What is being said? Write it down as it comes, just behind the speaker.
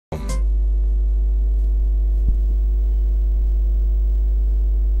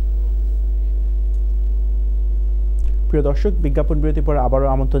প্রিয় দর্শক, বিজ্ঞাপন বিরতির পর আবারও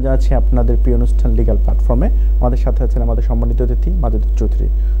আমন্ত্রণ জানাচ্ছি আপনাদের প্রিয় অনুষ্ঠান লিগ্যাল প্ল্যাটফর্মে। আমাদের সাথে আছেন আমাদের সম্মানিত অতিথি মাদুদ চৌধুরী।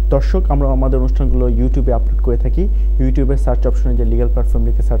 দর্শক, আমরা আমাদের অনুষ্ঠানগুলো ইউটিউবে আপলোড করে থাকি। ইউটিউবের সার্চ অপশনে যে লিগ্যাল প্ল্যাটফর্ম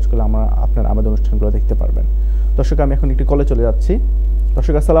লিখে সার্চ করলে আপনারা আমাদের অনুষ্ঠানগুলো দেখতে পারবেন। দর্শক, আমি এখন একটি কলে চলে যাচ্ছি।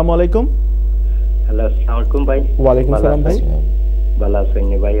 দর্শক, আসসালামু আলাইকুম। হ্যালো, আসসালামু আলাইকুম ভাই। ওয়ালাইকুম আসসালাম ভাই। ভালো আছেন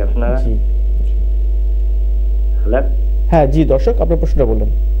ভাই আপনারা? জি। হ্যালো। হ্যাঁ জি দর্শক, আপনার প্রশ্নটা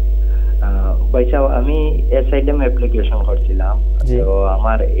বলুন। ভাই সাহেব, আমি অ্যাসাইলাম অ্যাপ্লিকেশন করছিলাম, তো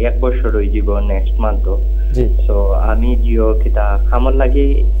আমার 1 বছর হয়ে যাব নেক্সট মান্থ। জি। তো আমি জিও কিতা খামর লাগি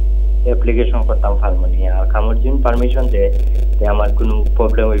অ্যাপ্লিকেশন করতাম ফার্মানি, আর খামর জিন পারমিশন দে আমার কোনো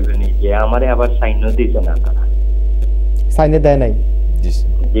প্রবলেম হইবে নি যে আমারে আবার সাইনও দিছে না তারা? সাইনে দেয় নাই?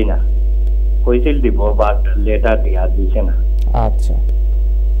 জি না, কইছিল দিব বাট লেটার দিয়া দিছে না। আচ্ছা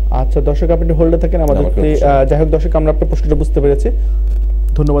আচ্ছা দর্শক, আপনি হোল্ডে থাকেন আমাদের। যাই হোক দর্শক, আমরা আপনার প্রশ্নটা বুঝতে পেরেছি।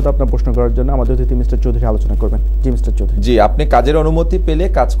 ধন্যবাদ আপনার প্রশ্ন করার জন্য। আমাদের অতিথি মিস্টার চৌধুরী আলোচনা করবেন। জি মিস্টার চৌধুরী। জি, আপনি কাজের অনুমতি পেলে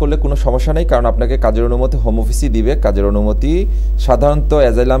কাজ করলে কোনো সমস্যা নেই, কারণ আপনাকে কাজের অনুমতি হোম অফিসই দিবে। কাজের অনুমতি সাধারণত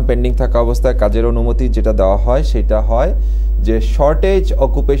অ্যাজাইলাম পেন্ডিং থাকা অবস্থায় কাজের অনুমতি যেটা দেওয়া হয় সেটা হয় যে শর্টেজ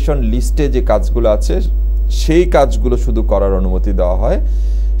অকুপেশন লিস্টে যে কাজগুলো আছে সেই কাজগুলো শুধু করার অনুমতি দেওয়া হয়।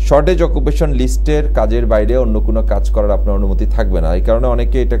 শর্টেজ অকুপেশন লিস্টের কাজের বাইরে অন্য কোনো কাজ করার আপনার অনুমতি থাকবে না। এই কারণে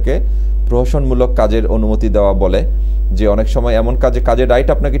অনেকে এটাকে প্রহসনমূলক কাজের অনুমতি দেওয়া বলে, যে অনেক সময় এমন কাজের রাইট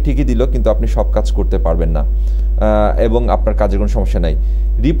আপনাকে ঠিকই দিল কিন্তু আপনি সব কাজ করতে পারবেন না এবং আপনার কাজের কোনো সমস্যা নাই।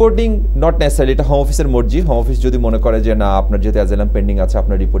 রিপোর্টিং নট নেসেসারি, এটা হোম অফিসের মর্জি। হোম অফিস যদি মনে করে যে না, আপনার যেহেতু অ্যাজাইলাম পেন্ডিং আছে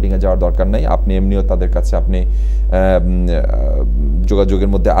আপনার রিপোর্টিংয়ে যাওয়ার দরকার নাই, আপনি এমনিও তাদের কাছে আপনি যোগাযোগের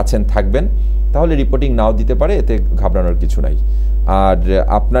মধ্যে আছেন, থাকবেন, তাহলে রিপোর্টিং নাও দিতে পারে, এতে ঘাবড়ানোর কিছু নাই। আর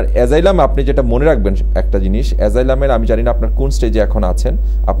আপনার অ্যাজাইলাম, আপনি যেটা মনে রাখবেন একটা জিনিস, অ্যাজাইলামের আমি জানি না আপনার কোন স্টেজে এখন আছেন,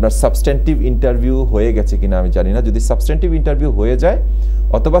 আপনার সাবস্টেন্টিভ ইন্টারভিউ হয়ে গেছে কিনা আমি জানি না। যদি সাবস্টেন্টিভ ইন্টারভিউ হয়ে যায়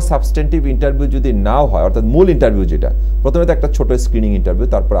অথবা সাবস্টেন্টিভ ইন্টারভিউ যদি নাও হয়, অর্থাৎ মূল ইন্টারভিউ যেটা, প্রথমে তো একটা ছোট স্ক্রিনিং ইন্টারভিউ,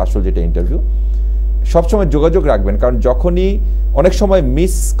 তারপর আসল যেটা ইন্টারভিউ, সবসময় যোগাযোগ রাখবেন। কারণ যখনই অনেক সময়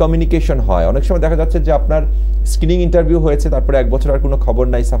মিসকমিউনিকেশন হয়, অনেক সময় দেখা যাচ্ছে যে আপনার স্ক্রিনিং ইন্টারভিউ হয়েছে তারপরে 1 বছর আর কোনো খবর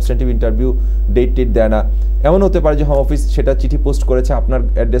নাই, সাবস্টেন্টিভ ইন্টারভিউ ডেট দেয় না। এমন হতে পারে যে হোম অফিস সেটা চিঠি পোস্ট করেছে আপনার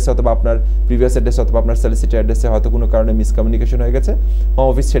অ্যাড্রেসে অথবা আপনার প্রিভিয়াস অ্যাড্রেসে অথবা আপনার সলিসিটার অ্যাড্রেসে, হয়তো কোনো কারণে মিসকমিউনিকেশন হয়ে গেছে, হোম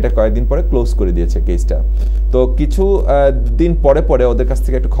অফিস সেটা কয়েকদিন পরে ক্লোজ করে দিয়েছে কেসটা। তো কিছু দিন পরে পরে ওদের কাছ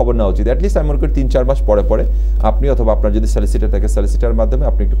থেকে একটু খবর নেওয়া উচিত। অ্যাটলিস্ট আমি মনে করি 3-4 মাস পরে পরে আপনি অথবা আপনার যদি সলিসিটার থাকে সলিসিটার মাধ্যমে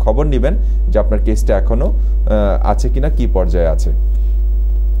আপনি একটু খবর নেবেন যে আপনার কেসটা এখনও আছে কিনা, কি পর্যায়ে আছে।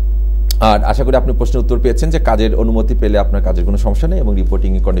 আর আশা করি আপনি প্রশ্নের উত্তর পেয়েছেন যে কাজের অনুমতি পেলে আপনার কাজের কোনো সমস্যা নেই এবং রিপোর্টিং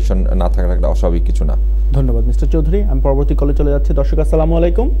কন্ডিশন না থাকার একটা অস্বাভাবিক কিছু না। ধন্যবাদ মিস্টার চৌধুরী। আমি পরবর্তী কলে চলে যাচ্ছি। দর্শক, আসসালামু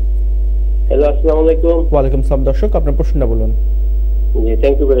আলাইকুম। হ্যালো, আসসালামু আলাইকুম। ওয়ালাইকুম আসসালাম। দর্শক, আপনার প্রশ্নটা বলুন। জি,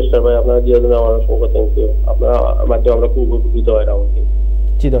 থ্যাংক ইউ ব্যারিস্টার ভাই, আপনারা দিয়ে দেন আমার অসংখ্য থ্যাংক ইউ। আপনারা মাধ্যমে আমরা খুব উপকৃত হয় রাউন্ডে।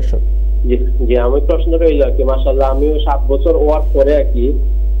 জি দর্শক। জি, আমি প্রশ্নটা এই আর কি, মাশাআল্লাহ আমিও 7 বছর ওয়ার্ক করে আর কি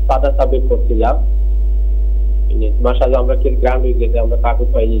সাদা সাবমিট করছিলাম। মাশাআল্লাহ আমরা কি গ্রাউন্ড হয়ে গেছে, আমরা কাগজ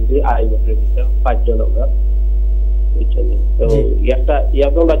পাই গেছি, আই বছর 5 জন আমরা। তো একটা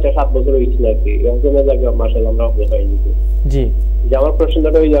ইয়ারকম বাচ্চা 7 বছর হয়েছিল আর কি, একজনের জায়গা মাশাআল্লাহ আমরা হবে পাই গেছি। জি, যে আমার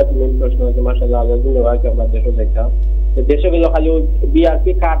প্রশ্নটা ওই আর মেন প্রশ্ন আছে, মাশাআল্লাহ আল্লাহ ধন্যবাদ আমরা দেশে দেখতাম, দেশে গেলে খালি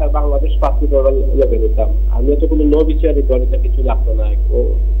বিআরপি কার্ড আর বাংলাদেশ পাসপোর্ট ওরা লেগে দিতাম, আমি তো কোনো নো বিচার রিপোর্টে কিছু লাগতো না।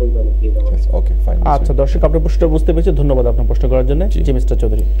 Okay fine. আচ্ছা দর্শক, আপনার প্রশ্নটা বুঝতে পেরেছি। ধন্যবাদ আপনার প্রশ্ন করার জন্য। জি মিস্টার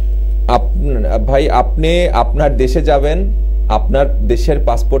চৌধুরী। ভাই, আপনি আপনার দেশে যাবেন, আপনার দেশের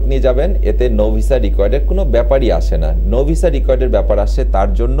পাসপোর্ট নিয়ে যাবেন, এতে নো ভিসা রিকোয়ার্ডের কোনো ব্যাপারই আসে না। নো ভিসা রিকোয়ার্ডের ব্যাপার আসে তার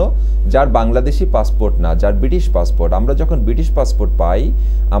জন্য যার বাংলাদেশি পাসপোর্ট না, যার ব্রিটিশ পাসপোর্ট। আমরা যখন ব্রিটিশ পাসপোর্ট পাই,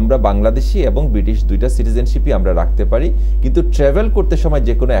 আমরা বাংলাদেশি এবং ব্রিটিশ দুইটা সিটিজেনশিপই আমরা রাখতে পারি, কিন্তু ট্রাভেল করতে সময়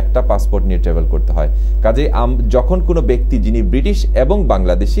যে কোনো একটা পাসপোর্ট নিয়ে ট্রাভেল করতে হয়। কাজে যখন কোনো ব্যক্তি যিনি ব্রিটিশ এবং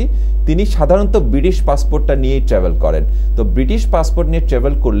বাংলাদেশি, তিনি সাধারণত ব্রিটিশ পাসপোর্টটা নিয়েই ট্রাভেল করেন। তো ব্রিটিশ পাসপোর্ট নিয়ে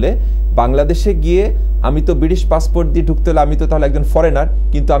ট্রাভেল করলে বাংলাদেশে গিয়ে আমি তো ব্রিটিশ পাসপোর্ট দিয়ে ঢুকতে হলে আমি তো তাহলে একজন ফরেনার,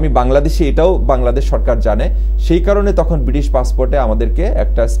 কিন্তু আমি বাংলাদেশি, এটাও বাংলাদেশ সরকার জানে। সেই কারণে তখন ব্রিটিশ পাসপোর্টে আমাদেরকে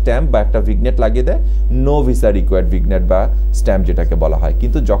একটা স্ট্যাম্প বা একটা ভিগনেট লাগিয়ে দেয়, নো ভিসা রিকোয়ার্ড ভিগনেট বা স্ট্যাম্প যেটাকে বলা হয়।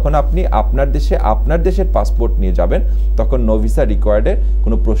 কিন্তু যখন আপনি আপনার দেশের পাসপোর্ট নিয়ে যাবেন, তখন নো ভিসা রিকোয়ার্ডের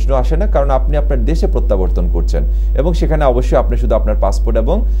কোনো প্রশ্ন আসে না, কারণ আপনি আপনার দেশে প্রত্যাবর্তন করছেন এবং সেখানে অবশ্যই আপনি শুধু আপনার পাসপোর্ট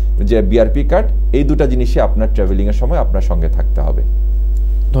এবং যে বিআরপি কার্ড, এই দুটো জিনিসই আপনার ট্রাভেলিংয়ের সময় আপনার সঙ্গে থাকতে হবে।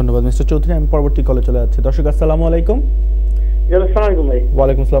 ধন্যবাদ মিস্টার চৌধুরী। আমি পরবর্তী কলে চলে যাচ্ছি। দর্শক, আসসালামু আলাইকুম। আসসালামু আলাইকুম ভাই।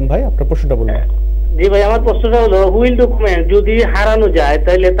 ওয়ালাইকুম আসসালাম ভাই, আপনার প্রশ্নটা বলুন। জি ভাই, আমার প্রশ্নটা হলো হুইল ডকুমেন্ট যদি হারানো যায়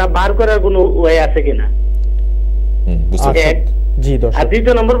তাহলে তা বার করার কোনো ওয়ে আছে কিনা? জি দর্শক। আর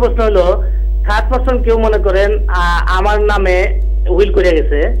দ্বিতীয় নম্বর প্রশ্ন হলো, থার্ড পারসন কেউ মনে করেন আমার নামে হুইল করে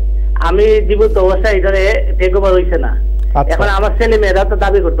গেছে, আমি জীবিত অবস্থায় এখানে টেক ওভার হইছে না, এখন আমার ছেলে মেয়েরা তো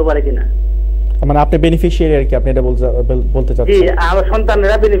দাবি করতে পারে কিনা? মানে আপনি বেনিফিশিয়ারি আর কি, আপনি এটা বলতে জি, চাচ্ছেন? আমার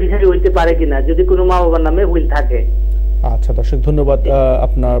সন্তানেরা বেনিফিশিয়ারি হইতে পারে কিনা যদি কোনো মা বাবার নামে উইল থাকে। আচ্ছা দর্শক, ধন্যবাদ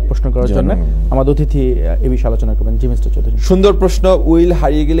আপনার প্রশ্ন করার জন্য। আমাদের অতিথি এই বিষয়ে আলোচনা করবেন। জি মিস্টার চৌধুরী। সুন্দর প্রশ্ন। উইল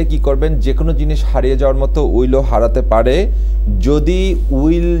হারিয়ে গেলে কি করবেন? যে কোনো জিনিস হারিয়ে যাওয়ার মতো উইলও হারাতে পারে। যদি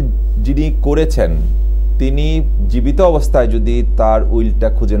উইল যিনি করেছেন তিনি জীবিত অবস্থায় যদি তার উইলটা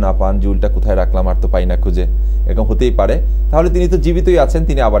খুঁজে না পান, যে উইলটা কোথায় রাখলাম আর তো পাই না খুঁজে, এরকম হতেই পারে, তাহলে তিনি তো জীবিতই আছেন,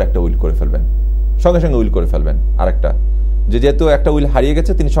 তিনি আবার একটা উইল করে ফেলবেন, সঙ্গে সঙ্গে উইল করে ফেলবেন আরেকটা। যেহেতু একটা উইল হারিয়ে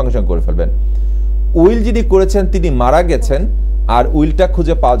গেছে তিনি সঙ্গে সঙ্গে করে ফেলবেন। উইল যিনি করেছেন তিনি মারা গেছেন আর উইলটা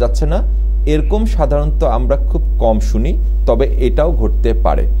খুঁজে পাওয়া যাচ্ছে না, এরকম সাধারণত আমরা খুব কম শুনি, তবে এটাও ঘটতে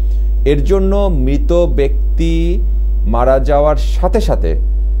পারে। এর জন্য মৃত ব্যক্তি মারা যাওয়ার সাথে সাথে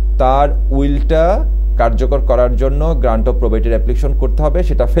তার উইলটা কার্যকর করার জন্য গ্রান্ট অফ প্রবেটির অ্যাপ্লিকেশন করতে হবে।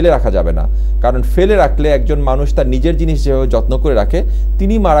 সেটা ফেলে রাখা যাবে না, কারণ ফেলে রাখলে একজন মানুষ তার নিজের জিনিস যেভাবে যত্ন করে রাখে,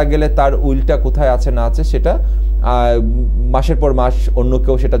 তিনি মারা গেলে তার উইলটা কোথায় আছে না আছে সেটা মাসের পর মাস অন্য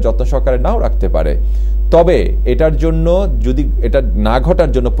কেউ সেটা যত্ন সহকারে নাও রাখতে পারে। তবে এটার জন্য, যদি এটা না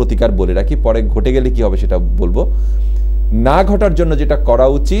ঘটার জন্য প্রতিকার বলে রাখি, পরে ঘটে গেলে কি হবে সেটা বলবো। না ঘটার জন্য যেটা করা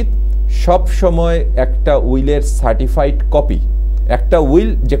উচিত, সব সময় একটা উইলের সার্টিফাইড কপি, একটা উইল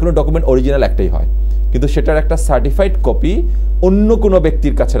যে কোনো ডকুমেন্ট অরিজিনাল একটাই হয়, কিন্তু সেটার একটা সার্টিফাইড কপি অন্য কোনো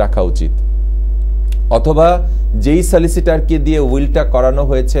ব্যক্তির কাছে রাখা উচিত। অথবা যেই সলিসিটারকে দিয়ে উইলটা করানো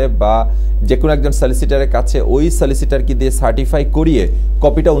হয়েছে বা যে কোনো একজন সলিসিটারের কাছে ওই সলিসিটারকে দিয়ে সার্টিফাই করিয়ে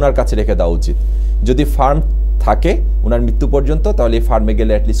কপিটা ওনার কাছে রেখে দেওয়া উচিত। যদি ফার্ম থাকে ওনার মৃত্যু পর্যন্ত, তাহলে এই ফার্মে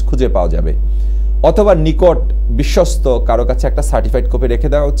গেলে অ্যাটলিস্ট খুঁজে পাওয়া যাবে। অথবা নিকট বিশ্বস্ত কারো কাছে একটা সার্টিফাইড কপি রেখে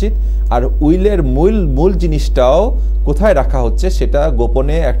দেওয়া উচিত। আর উইলের মূল জিনিসটাও কোথায় রাখা হচ্ছে সেটা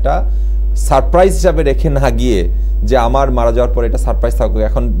গোপনে একটা সারপ্রাইজ হিসাবে রেখে না গিয়ে, যে আমার মারা যাওয়ার পর এটা সারপ্রাইজ থাকবে,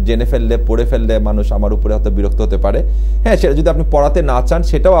 এখন জেনে ফেললে পড়ে ফেললে মানুষ আমার উপরে হয়তো বিরক্ত হতে পারে। হ্যাঁ, সেটা যদি আপনি পড়াতে না চান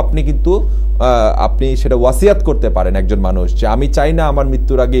সেটাও আপনি কিন্তু আপনি সেটা ওয়াসিয়াত করতে পারেন একজন মানুষ, যে আমি চাই না আমার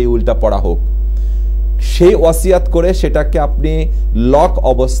মৃত্যুর আগে এই উইলটা পড়া হোক। সেই ওয়াসিয়াত করে সেটাকে আপনি লক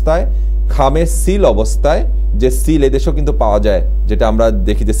অবস্থায়, খামে সিল অবস্থায়, যে সিল এদেশেও কিন্তু পাওয়া যায়, যেটা আমরা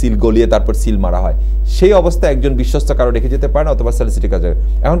দেখি যে সিল গলিয়ে তারপর সিল মারা হয়, সেই অবস্থায় একজন বিশ্বস্ত কারো রেখে যেতে পারেন, অথবা সলিসিটির কাছে।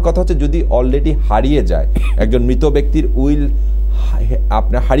 এখন কথা হচ্ছে, যদি অলরেডি হারিয়ে যায়, একজন মৃত ব্যক্তির উইল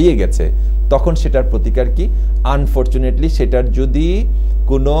আপনার হারিয়ে গেছে, তখন সেটার প্রতিকার কি? আনফরচুনেটলি সেটার যদি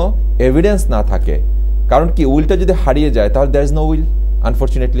কোনো এভিডেন্স না থাকে, কারণ কি উইলটা যদি হারিয়ে যায় তাহলে there is no will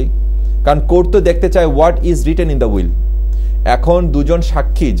unfortunately, কারণ কোর্ট তো দেখতে চায় what is written in the will. এখন দুজন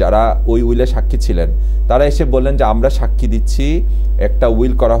সাক্ষী যারা ওই উইলের সাক্ষী ছিলেন, তারা এসে বললেন যে আমরা সাক্ষী দিচ্ছি, একটা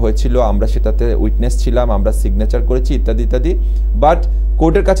উইল করা হয়েছিল, আমরা সেটাতে উইটনেস ছিলাম, আমরা সিগনেচার করেছি ইত্যাদি ইত্যাদি, বাট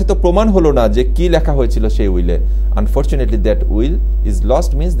কোর্টের কাছে তো প্রমাণ হলো না যে কি লেখা হয়েছিল সেই Willey. Unfortunately that will is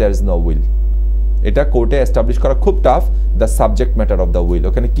lost, means there is no will. এটা কোর্টে এস্টাবলিশ করা খুব tough, the subject matter of the will,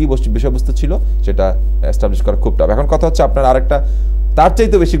 ওখানে কি বিষয়বস্তু ছিল সেটা এস্টাবলিশ করা খুব টাফ। এখন কথা হচ্ছে, আপনার আরেকটা তার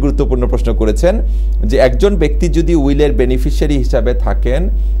চাইতে বেশি গুরুত্বপূর্ণ প্রশ্ন করেছেন, যে একজন ব্যক্তি যদি উইলের বেনিফিশিয়ারি হিসাবে থাকেন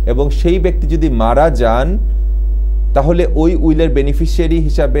এবং সেই ব্যক্তি যদি মারা যান, তাহলে ওই উইলের বেনিফিশিয়ারি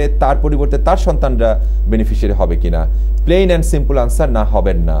হিসাবে তার পরিবর্তে তার সন্তানরা বেনিফিশিয়ারি হবে কিনা? প্লেন অ্যান্ড সিম্পল আনসার, না,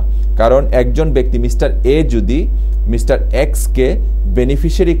 হবেন না। কারণ একজন ব্যক্তি মিস্টার এ যদি মিস্টার এক্সকে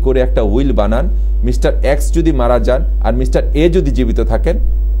বেনিফিশিয়ারি করে একটা উইল বানান, মিস্টার এক্স যদি মারা যান আর মিস্টার এ যদি জীবিত থাকেন,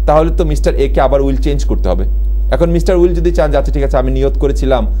 তাহলে তো মিস্টার এ কে আবার উইল চেঞ্জ করতে হবে। এখন মিস্টার উইল যদি চান যে আচ্ছা ঠিক আছে, আমি নিয়ত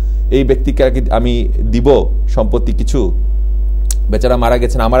করেছিলাম এই ব্যক্তিকে আমি দিব সম্পত্তি কিছু, বেচারা মারা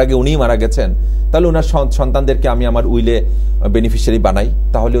গেছেন, আমার আগে উনিই মারা গেছেন, তাহলে ওনার সন্তানদেরকে আমি আমার উইলে বেনিফিশিয়ারি বানাই,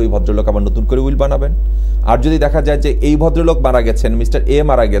 তাহলে ওই ভদ্রলোক আবার নতুন করে উইল বানাবেন। আর যদি দেখা যায় যে এই ভদ্রলোক মারা গেছেন, মিস্টার এ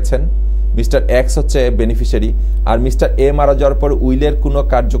মারা গেছেন, মিস্টার এক্স হচ্ছে বেনিফিশিয়ারি, আর মিস্টার এ মারা যাওয়ার পর উইলের কোনো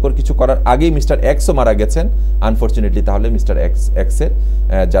কার্যকর কিছু করার আগেই মিস্টার এক্সও মারা গেছেন, আনফরচুনেটলি তাহলে মিস্টার এক্সের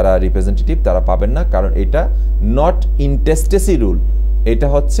যারা রিপ্রেজেন্টেটিভ তারা পাবেন না, কারণ এটা নট ইনটেস্টেসি রুল। এটা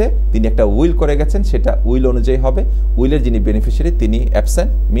হচ্ছে তিনি একটা উইল করে গেছেন, সেটা উইল অনুযায়ী হবে। উইলের যিনি বেনিফিশিয়ারি তিনি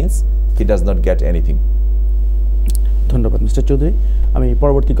absent, means he does not get anything. ধন্যবাদ মিস্টার চৌধুরী। আমি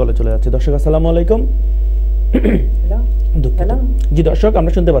পরবর্তী কলে চলে যাচ্ছি। দর্শক আসসালামু আলাইকুম। হ্যালো। জি দর্শক,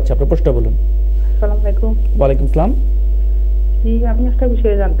 আমরা শুনতে পাচ্ছি, আপনার প্রশ্ন বলুন। আসসালামু আলাইকুম। ওয়ালাইকুম আসসালাম। জি, আমি একটা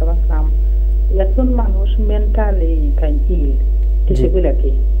বিষয়ে জানতে পারলাম, একজন মানুষ মেন্টালি ইল সেগুলা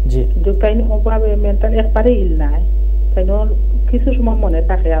কি? জি। কিন্তু তাই ওভাবে মেন্টাল একবারে ইল নাই, তাই কিছু সময় মনে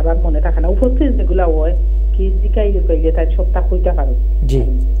থাকে আবার মনে থাকে না, উপস্থিত যেগুলা হয় কি জিকাইলে কইলে তাই সপ্তাহ কইতে পারো। জি।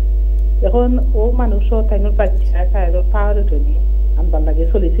 এখন ও মানুষও তাই বাচ্চা তাইর পাওয়ার জন্য আনবার লাগে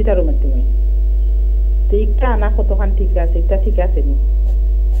সলিসিটারের মাধ্যমে, এইটা আনা কতখান ঠিক আছে, এটা ঠিক আছে নি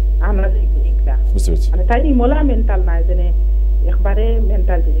আমরা মানে তাই ইমলা মেন্টাল নাই, যেন একবারে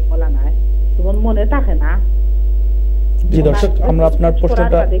মেন্টাল জিনিস বলা নাই, তোমার মনে থাকে না। জি দর্শক, আমরা আপনার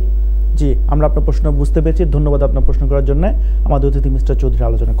প্রশ্নটা জি, আমরা আপনার প্রশ্ন বুঝতে পেরেছি, ধন্যবাদ আপনার প্রশ্ন করার জন্য। আমাদের অতিথি মিস্টার চৌধুরী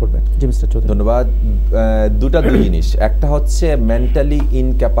আলোচনা করবেন। জি মিস্টার চৌধুরী। ধন্যবাদ। দুই জিনিস, একটা হচ্ছে মেন্টালি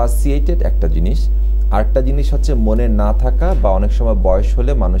ইনক্যাপাসিয়েটেড একটা জিনিস, আরেকটা জিনিস হচ্ছে মনে না থাকা বা অনেক সময় বয়স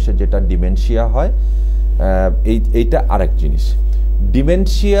হলে মানুষের যেটা ডিমেনশিয়া হয়, এইটা আরেক জিনিস।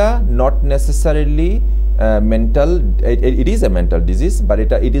 Dementia not necessarily mental, it is a mental disease, but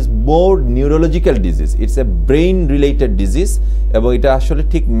it is more neurological disease. It's a brain related disease, এবং এটা আসলে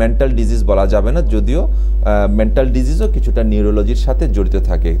ঠিক মেন্টাল ডিজিজ বলা যাবে না, যদিও মেন্টাল ডিজিজও কিছুটা নিউরোলজির সাথে জড়িত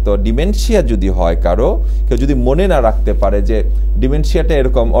থাকে। তো ডিমেনশিয়া যদি হয় কারো, কেউ যদি মনে না রাখতে পারে যে ডিমেনশিয়াটা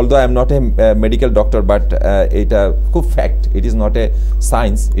এরকম, although I am not a medical doctor, but এটা খুব fact, it is not a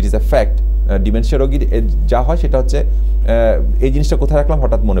science, it is a fact. Dementia রোগীর যা হয় সেটা হচ্ছে এই জিনিসটা কোথায় রাখলাম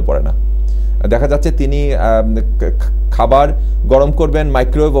হঠাৎ মনে পড়ে না। দেখা যাচ্ছে তিনি খাবার গরম করবেন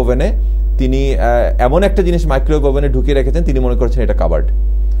মাইক্রোওয়েভ ওভেনে, তিনি এমন একটা জিনিস মাইক্রোওয়েভ ওভেনে ঢুকিয়ে রেখেছেন, তিনি মনে করছেন এটা কাবার্ড।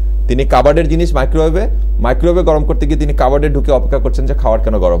 তিনি কাবার্ডের জিনিস মাইক্রোওয়েভে গরম করতে গিয়ে তিনি কাবার্ডে ঢুকে অপেক্ষা করছেন যে খাবার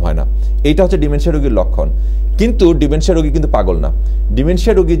কেন গরম হয় না। এইটা হচ্ছে ডিমেনশিয়া রোগীর লক্ষণ। কিন্তু ডিমেনশিয়া রোগী কিন্তু পাগল না।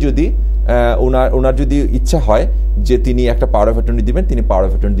 ডিমেনশিয়া রোগী যদি ওনার যদি ইচ্ছা হয় যে তিনি একটা পাওয়ার অফ অ্যাটর্নি দিবেন, তিনি পাওয়ার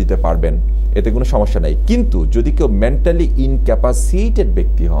অফ অ্যাটর্নি দিতে পারবেন, এতে কোনো সমস্যা নাই। কিন্তু যদি কেউ মেন্টালি ইনক্যাপাসিয়েটেড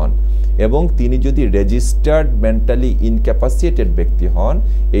ব্যক্তি হন এবং তিনি যদি রেজিস্টার্ড মেন্টালি ইনক্যাপাসিয়েটেড ব্যক্তি হন,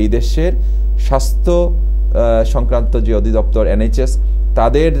 এই দেশের স্বাস্থ্য সংক্রান্ত যে অধিদপ্তর NHS,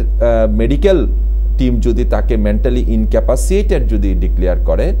 তাদের মেডিকেল টিম যদি তাকে মেন্টালি ইনক্যাপাসিয়েটেড যদি ডিক্লেয়ার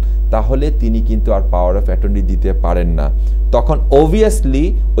করে, তাহলে তিনি কিন্তু আর পাওয়ার অফ অ্যাটর্নি দিতে পারেন না। তখন অবভিয়াসলি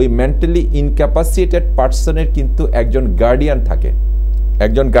ওই মেন্টালি ইনক্যাপাসিয়েটেড পার্সনের কিন্তু একজন গার্ডিয়ান থাকে,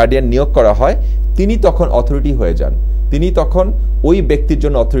 একজন গার্ডিয়ান নিয়োগ করা হয়, তিনি তখন অথরিটি হয়ে যান, তিনি তখন ওই ব্যক্তির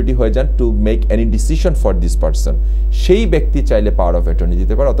জন্য অথরিটি হয়ে যান to make any decision for this person. সেই ব্যক্তি চাইলে পাওয়ার অফ অ্যাটর্নি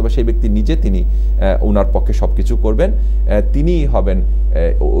দিতে পারে, অথবা সেই ব্যক্তি নিজে তিনি ওনার পক্ষে সব কিছু করবেন, তিনি হবেন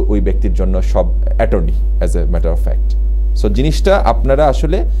ওই ব্যক্তির জন্য সব attorney as a matter of fact. So জিনিসটা আপনারা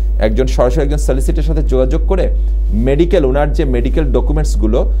আসলে সরাসরি একজন সলিসিটরের সাথে যোগাযোগ করে ওনার যে মেডিকেল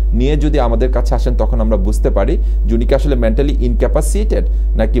ডকুমেন্টসগুলো নিয়ে যদি আমাদের কাছে আসেন, তখন আমরা বুঝতে পারি যে উনি কি আসলে মেন্টালি ইনক্যাপাসিয়েটেড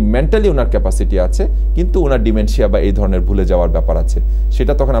নাকি মেন্টালি ওনার ক্যাপাসিটি আছে কিন্তু ওনার ডিমেনশিয়া বা এই ধরনের ভুলে যাওয়ার ব্যাপার আছে।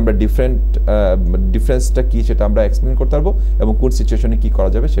 সেটা তখন আমরা ডিফারেন্সটা কি সেটা আমরা এক্সপ্লেন করতে পারবো, এবং কোন সিচুয়েশনে কি করা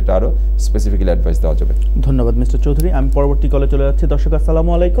যাবে সেটা আরো স্পেসিফিক্যালি অ্যাডভাইস দেওয়া যাবে। ধন্যবাদ মিস্টার চৌধুরী। আমি পরবর্তী কলে চলে যাচ্ছি। দর্শক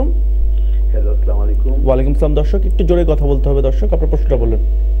আসসালামু আলাইকুম। হ্যালো, আসসালামু আলাইকুম। ওয়ালাইকুম আসসালাম। দর্শক একটু জোরে কথা বলতে হবে। দর্শক আপনার প্রশ্নটা বলুন।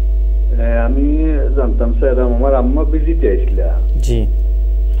 আমি জানতাম স্যার, আমার আম্মা ভিজিটে আসলা। জি।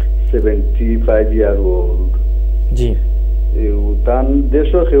 75 ইয়ার ওল্ড। জি। তান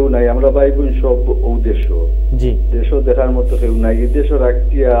দেশও কেউ নাই, আমরা ভাই বোন সব ও দেশও। জি। দেশও দেখার মতো কেউ নাই। এই দেশও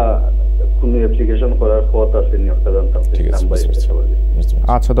রাখিয়া কোনো অ্যাপ্লিকেশন করার পথ আছে নি, ওটা জানতাম।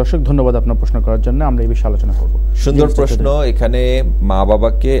 আচ্ছা দর্শক, ধন্যবাদ আপনার প্রশ্ন করার জন্য। আমরা এই বিষয়ে আলোচনা করব। সুন্দর প্রশ্ন। এখানে মা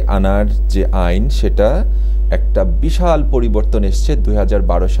বাবাকে আনার যে আইন, সেটা একটা বিশাল পরিবর্তন এসছে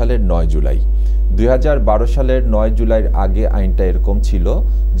 2012 সালের 9 জুলাই। 2012 সালের 9 জুলাইয়ের আগে আইনটা এরকম ছিল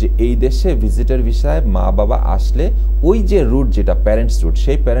যে এই দেশে ভিজিটর ভিসায় মা বাবা আসলে ওই যে রুট, যেটা প্যারেন্টস রুট,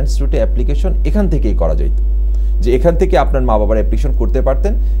 সেই প্যারেন্টস রুটে অ্যাপ্লিকেশন এখান থেকেই করা যেত, যে এখান থেকে আপনার মা বাবার অ্যাপ্লিকেশন করতে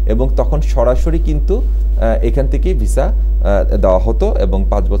পারতেন, এবং তখন সরাসরি কিন্তু এখান থেকেই ভিসা দেওয়া হতো, এবং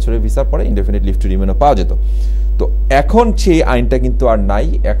 5 বছরের ভিসার পরে ইনডেফিনিট লিভ টু রিমেনও পাওয়া যেত। তো এখন সেই আইনটা কিন্তু আর নাই।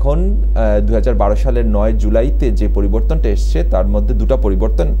 এখন 2012 সালের 9 জুলাইতে যে পরিবর্তনটা এসছে, তার মধ্যে দুটো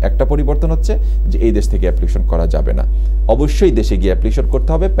পরিবর্তন। একটা পরিবর্তন হচ্ছে যে এই দেশ থেকে অ্যাপ্লিকেশন করা যাবে না, অবশ্যই দেশে গিয়ে অ্যাপ্লিকেশন করতে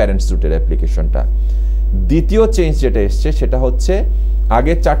হবে, প্যারেন্টস রুটের অ্যাপ্লিকেশনটা। দ্বিতীয় চেঞ্জ যেটা এসছে সেটা হচ্ছে,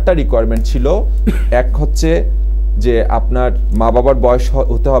 আগে 4টা রিকোয়ারমেন্ট ছিল। এক হচ্ছে যে আপনার মা বাবার বয়স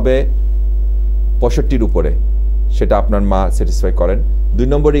হতে হবে 65-র উপরে, সেটা আপনার মা স্যাটিসফাই করেন। 2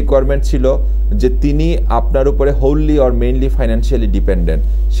 নম্বর রিকোয়ারমেন্ট ছিল যে তিনি আপনার উপরে wholly or mainly financially dependent,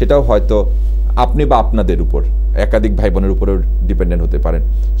 সেটাও হয়তো আপনি বা আপনাদের উপর, একাধিক ভাই বোনের উপরেও ডিপেন্ডেন্ট হতে পারেন,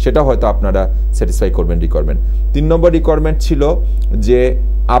 সেটাও হয়তো আপনারা স্যাটিসফাই করবেন রিকোয়ারমেন্ট। 3 নম্বর রিকোয়ারমেন্ট ছিল যে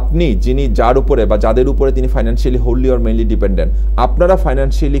আপনি যার উপরে বা যাদের উপরে তিনি financially wholly or mainly dependent, আপনারা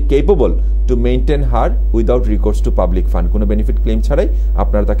financially capable two maintain her without recourse to public fund, কোনো বেনিফিট ক্লেম ছাড়াই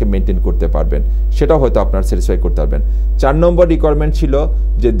আপনারা তাকে মেইনটেন করতে পারবেন, সেটাও হয়তো আপনারা স্যাটিসফাই করতে পারবেন। 4 নম্বর রিকোয়ারমেন্ট ছিল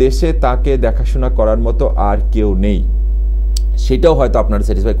যে দেশে তাকে দেখাশোনা করার মতো আর কেউ নেই, সেটাও হয়তো আপনারা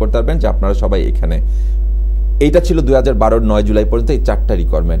স্যাটিসফাই করতে পারবেন যে আপনারা সবাই এখানে। এইটা ছিল 2012-র 9 জুলাই পর্যন্ত এই 4টা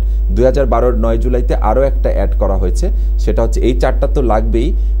রিকোয়ারমেন্ট। 2012-র 9 জুলাইতে আরও একটা অ্যাড করা হয়েছে, সেটা হচ্ছে এই 4টা তো লাগবেই।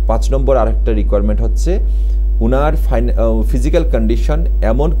 5 নম্বর আরেকটা রিকোয়ারমেন্ট হচ্ছে উনার ফিজিক্যাল কন্ডিশন,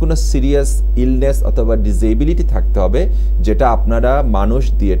 এমন কোনো সিরিয়াস ইলনেস অথবা ডিসেবিলিটি থাকতে হবে যেটা আপনারা মানুষ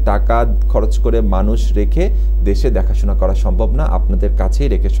দিয়ে টাকা খরচ করে মানুষ রেখে দেশে দেখাশোনা করা সম্ভব না, আপনাদের কাছেই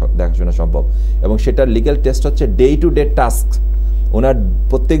রেখে দেখাশোনা সম্ভব, এবং সেটার লিগ্যাল টেস্ট হচ্ছে ডে টু ডে টাস্ক। ওনার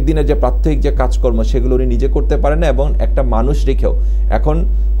প্রত্যেক দিনের যে প্রাত্যহিক যে কাজকর্ম সেগুলো উনি নিজে করতে পারেন না, এবং একটা মানুষ রেখেও। এখন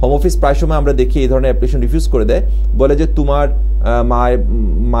হোম অফিস প্রায় সময় আমরা দেখি এই ধরনের অ্যাপ্লিকেশন রিফিউজ করে দেয়, বলে যে তোমার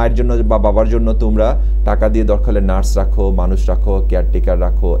মায়ের জন্য বা বাবার জন্য তোমরা টাকা দিয়ে দরকার হলে নার্স রাখো, মানুষ রাখো, কেয়ারটেকার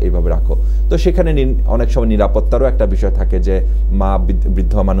রাখো, এইভাবে রাখো। তো সেখানে অনেক সময় নিরাপত্তারও একটা বিষয় থাকে যে মা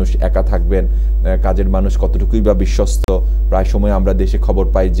বৃদ্ধ মানুষ একা থাকবেন, কাজের মানুষ কতটুকুই বা বিশ্বস্ত। প্রায় সময় আমরা দেশে খবর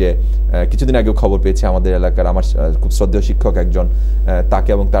পাই যে কিছুদিন আগেও খবর পেয়েছি আমাদের এলাকার আমার খুব শ্রদ্ধেয় শিক্ষক একজন, তাকে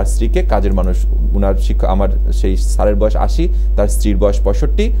এবং তার স্ত্রীকে কাজের মানুষ, উনার শিক্ষক আমার সেই স্যারের বয়স 80, তার স্ত্রীর বয়স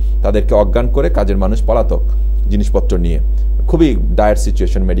 65, তাদেরকে অজ্ঞান করে কাজের মানুষ পলাতক জিনিসপত্র নিয়ে। খুবই ডায়ার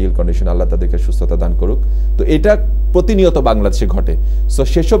সিচুয়েশন, মেডিকেল কন্ডিশন, আল্লাহ তাদেরকে সুস্থতা দান করুক। তো এটা প্রতিনিয়ত বাংলাদেশে ঘটে। সো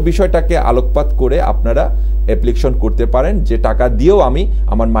সেসব বিষয়টাকে আলোকপাত করে আপনারা অ্যাপ্লিকেশন করতে পারেন যে টাকা দিয়েও আমি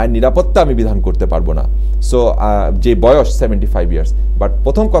আমার মায়ের নিরাপত্তা আমি বিধান করতে পারবো না। সো যে বয়স 75 ইয়ার্স, বাট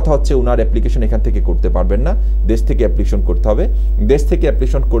প্রথম কথা হচ্ছে উনার অ্যাপ্লিকেশন এখান থেকে করতে পারবেন না, দেশ থেকে অ্যাপ্লিকেশন করতে হবে। দেশ থেকে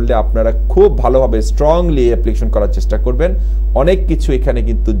অ্যাপ্লিকেশন করলে আপনারা খুব ভালোভাবে স্ট্রংলি অ্যাপ্লিকেশন করার চেষ্টা করবেন। অনেক কিছু এখানে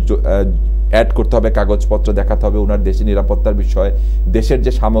কিন্তু অ্যাড করতে হবে, কাগজপত্র দেখাতে হবে, ওনার দেশের নিরাপত্তার বিষয়, দেশের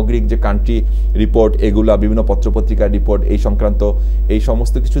যে সামগ্রিক যে কান্ট্রি রিপোর্ট, এগুলা বিভিন্ন পত্রপত্রিকার রিপোর্ট, এই সংক্রান্ত এই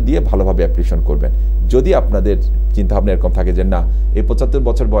সমস্ত কিছু দিয়ে ভালোভাবে অ্যাপ্লিকেশন করবেন। যদি আপনাদের চিন্তাভাবনা এরকম থাকে যে না এই 75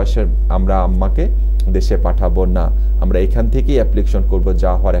 বছর বয়সের আমরা আম্মাকে দেশে পাঠাবো না, আমরা এখান থেকেই অ্যাপ্লিকেশন করব,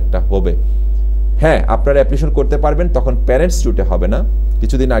 যা হওয়ার একটা হবে, হ্যাঁ আপনারা অ্যাপ্লিকেশন করতে পারবেন, তখন প্যারেন্টস রুটে হবে না।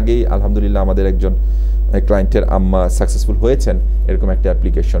 কিছুদিন আগেই আলহামদুলিল্লাহ আমাদের একজন ক্লায়েন্টের আম্মা সাকসেসফুল হয়েছেন এরকম একটা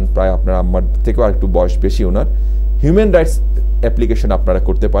অ্যাপ্লিকেশন, প্রায় আপনার আম্মার থেকেও আর একটু বয়স বেশি ওনার। হিউম্যান রাইটস অ্যাপ্লিকেশন আপনারা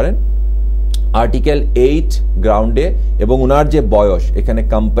করতে পারেন আর্টিকেল 8 গ্রাউন্ডে, এবং ওনার যে বয়স এখানে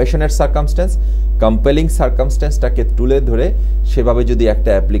কম্প্যাশনেট সার্কামস্ট্যান্স, কম্পেলিং সার্কামস্ট্যান্সটাকে তুলে ধরে সেভাবে যদি একটা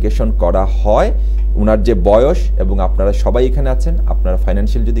অ্যাপ্লিকেশন করা হয়, ওনার যে বয়স এবং আপনারা সবাই এখানে আছেন, আপনারা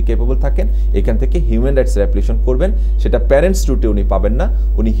ফাইন্যান্সিয়াল যদি কেপেবল থাকেন, এখান থেকে হিউম্যান রাইটসের অ্যাপ্লিকেশন করবেন। সেটা প্যারেন্টস রুটে উনি পাবেন না,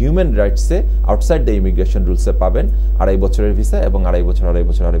 উনি হিউম্যান রাইটসে আউটসাইড দ্য ইমিগ্রেশন রুলসে পাবেন 2.5 বছরের ভিসা, এবং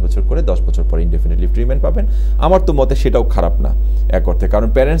 2.5 বছর করে 10 বছর পরে ইনডেফিনিট লিভ টু রিমেইন পাবেন। আমার তো মতে সেটাও খারাপ না এক অর্থে, কারণ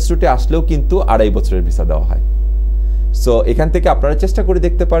প্যারেন্টস রুটে আসলেও কিন্তু 2.5 বছরের ভিসা দেওয়া হয়। সো এখান থেকে আপনারা চেষ্টা করে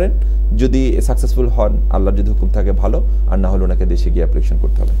দেখতে পারেন, যদি সাকসেসফুল হন আল্লাহর যদি হুকুম থাকে ভালো, আর না হলে ওনাকে দেশে গিয়ে অ্যাপ্লিকেশন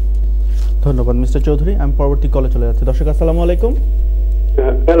করতে হবে। ধন্যবাদ মিস্টার চৌধুরী। আমি পরবর্তী কলে চলে যাচ্ছি। দর্শক আসসালামু আলাইকুম।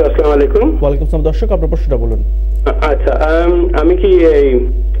 হ্যালো, আসসালামু আলাইকুম। ওয়ালাইকুম আসসালাম। দর্শক আপনার প্রশ্নটা বলুন। আচ্ছা, আমি কি এই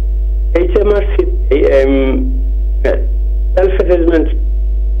এইচএমআরসি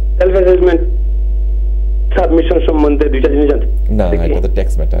সেলফ অ্যাসেসমেন্ট সাবমিশন সম্বন্ধে দুইটা জিনিস জানতে। না, এটা তো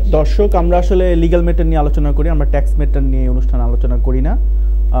ট্যাক্স ম্যাটার। দর্শক আমরা আসলে লিগ্যাল ম্যাটার নিয়ে আলোচনা করি, আমরা ট্যাক্স ম্যাটার নিয়ে অনুষ্ঠান আলোচনা করি না।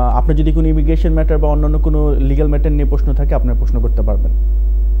 আপনি যদি কোনো ইমিগ্রেশন ম্যাটার বা অন্যান্য কোনো লিগ্যাল ম্যাটার নিয়ে প্রশ্ন থাকে আপনারা প্রশ্ন করতে পারবেন।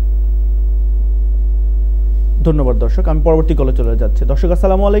 ধন্যবাদ দর্শক। আমি পরবর্তী কলে চলে যাচ্ছি। দর্শক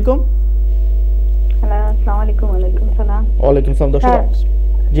আসসালামু আলাইকুম। হ্যালো, আসসালামু আলাইকুম। ওয়ালাইকুম সালাম। ওয়ালাইকুম সালাম। দর্শক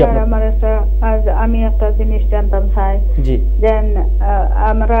জি আমার আমি একটা জিনিস জানতাম চাই, জি যেন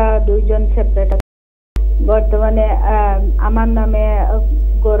আমরা দুইজন সেপারেট, বর্তমানে আমার নামে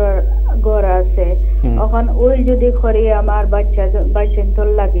গড় আছে, এখন ওই যদি করি আমার বাচ্চা তোর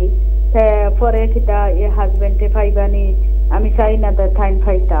লাগি পরে কিতা হাজবেন্ডে ফাইবানি, আমি চাই না তাইন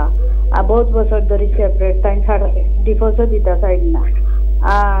ফাইতা, আর বহুত বছর ধরে সেপারেট, তাইন ডিভোর্সও দিতে চাই না।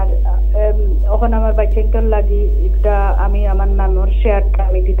 আর ওখানে আমার বাচ্চাটার লাগি একটা আমি আমার নামের শেয়ারটা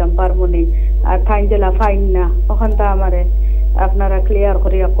আমি দিতাম পারবো নি, আর ঠাইন জেলা ফাইন না, ওখান তা আমারে আপনারা ক্লিয়ার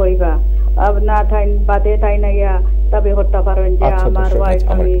করিয়া কইবা, না ঠাইন বাদে তাই না ইয়া দাবি করতে পারেন যে আমার ওয়াইফ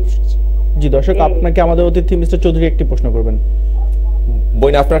আমি। জি দর্শক, আপনাকে আমাদের অতিথি মিস্টার চৌধুরী একটি প্রশ্ন করবেন।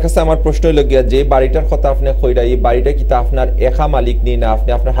 বইন আপনার কাছে আমার প্রশ্ন হলো গিয়া, যে বাড়িটার কথা আপনি কইরা, এই বাড়িটা কি তা আপনার একা মালিক নি, না আপনি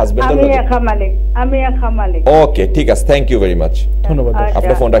আপনার হাজবেন্ডের লগে? আমি একা মালিক। ওকে, ঠিক আছে, থ্যাংক ইউ ভেরি মাচ। ধন্যবাদ।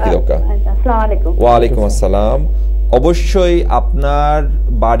 আপনার ফোন রাখি দক্কা। আসসালামু আলাইকুম। ওয়ালাইকুম আসসালাম। অবশ্যই আপনার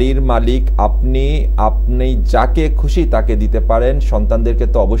বাড়ির মালিক আপনি, আপনি যাকে খুশি তাকে দিতে পারেন, সন্তানদেরকে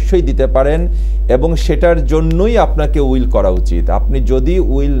তো অবশ্যই দিতে পারেন, এবং সেটার জন্যই আপনাকে উইল করা উচিত। আপনি যদি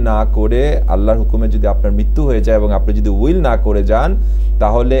উইল না করে, আল্লাহর হুকুমে যদি আপনার মৃত্যু হয়ে যায় এবং আপনি যদি উইল না করে যান,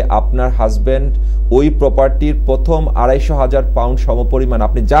 তাহলে আপনার হাজব্যান্ড ওই প্রপার্টির প্রথম 250,000 পাউন্ড সমপরিমাণ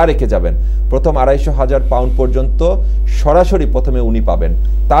আপনি যা রেখে যাবেন, প্রথম 250,000 পাউন্ড পর্যন্ত সরাসরি প্রথমে উনি পাবেন।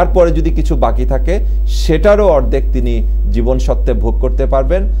 তারপরে যদি কিছু বাকি থাকে সেটারও অর্ধেক তিনি জীবন সত্ত্বে ভোগ করতে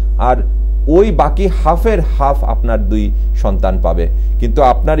পারবেন, আর ওই বাকি হাফের হাফ আপনার 2 সন্তান পাবে। কিন্তু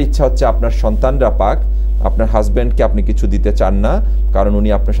আপনার ইচ্ছা হচ্ছে আপনার সন্তানরা পাক, আপনার হাজব্যান্ডকে আপনি কিছু দিতে চান না, কারণ উনি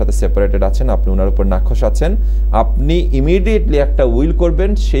আপনার সাথে সেপারেটেড আছেন, আপনি ওনার উপর নাখোশ আছেন, আপনি ইমিডিয়েটলি একটা উইল করবেন।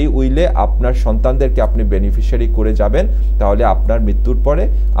 সেই উইলে আপনার সন্তানদেরকে আপনি বেনিফিশিয়ারি করে যাবেন। তাহলে আপনার মৃত্যুর পরে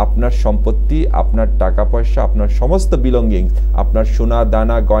আপনার সম্পত্তি, আপনার টাকা পয়সা, আপনার সমস্ত বিলঙ্গিংস, আপনার সোনা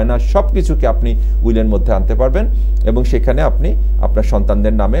দানা গয়না সব কিছুকে আপনি উইলের মধ্যে আনতে পারবেন, এবং সেখানে আপনি আপনার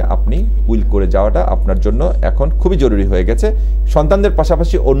সন্তানদের নামে আপনি উইল করে যাওয়াটা আপনার জন্য এখন খুবই জরুরি হয়ে গেছে। সন্তানদের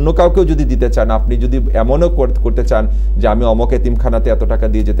পাশাপাশি অন্য কাউকেও যদি দিতে চান, আপনি যদি এমনও করতে চান যে আমি অমক এতিমখানাতে এত টাকা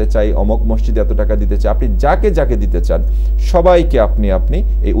দিয়ে যেতে চাই, অমক মসজিদে এত টাকা দিতে চাই, আপনি যাকে যাকে দিতে চান সবাইকে আপনি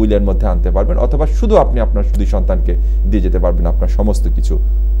এই উইলের মধ্যে আনতে পারবেন, অথবা শুধু আপনি আপনার দুই সন্তানকে দিয়ে যেতে পারবেন আপনার সমস্ত কিছু।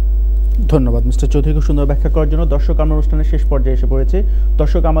 ধন্যবাদ মিস্টার চৌধুরী খুব সুন্দর ব্যাখ্যা করার জন্য। দর্শক, আমরা অনুষ্ঠানের শেষ পর্যায়ে এসে পড়েছি।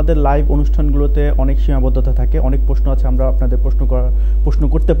 দর্শক, আমাদের লাইভ অনুষ্ঠানগুলোতে অনেক সীমাবদ্ধতা থাকে, অনেক প্রশ্ন আছে, আমরা আপনাদের প্রশ্ন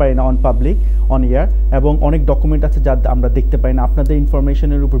করতে পারি না অন পাবলিক, অন ইয়ার, এবং অনেক ডকুমেন্ট আছে যা আমরা দেখতে পাই না। আপনাদের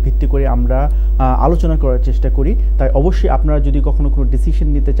ইনফরমেশনের উপর ভিত্তি করে আমরা আলোচনা করার চেষ্টা করি। তাই অবশ্যই আপনারা যদি কখনো কোনো ডিসিশন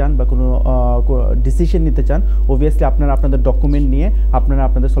নিতে চান বা কোনো ডিসিশন নিতে চান, অবভিয়াসলি আপনারা আপনাদের ডকুমেন্ট নিয়ে আপনারা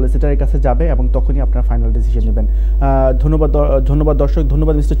আপনাদের সলিসিটারের কাছে যাবে এবং তখনই আপনারা ফাইনাল ডিসিশন নেবেন। ধন্যবাদ দর্শক,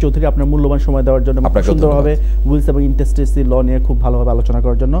 ধন্যবাদ মিস্টার চৌধুরী আপনার মূল্যবান সময় দেওয়ার জন্য, সুন্দরভাবে উইলস এবং ইন্টেস্টেসি ল নিয়ে খুব ভালোভাবে আলোচনা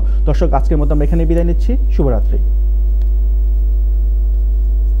করার জন্য। দর্শক, আজকের মতো আমরা এখানে বিদায় নিচ্ছি। শুভরাত্রি।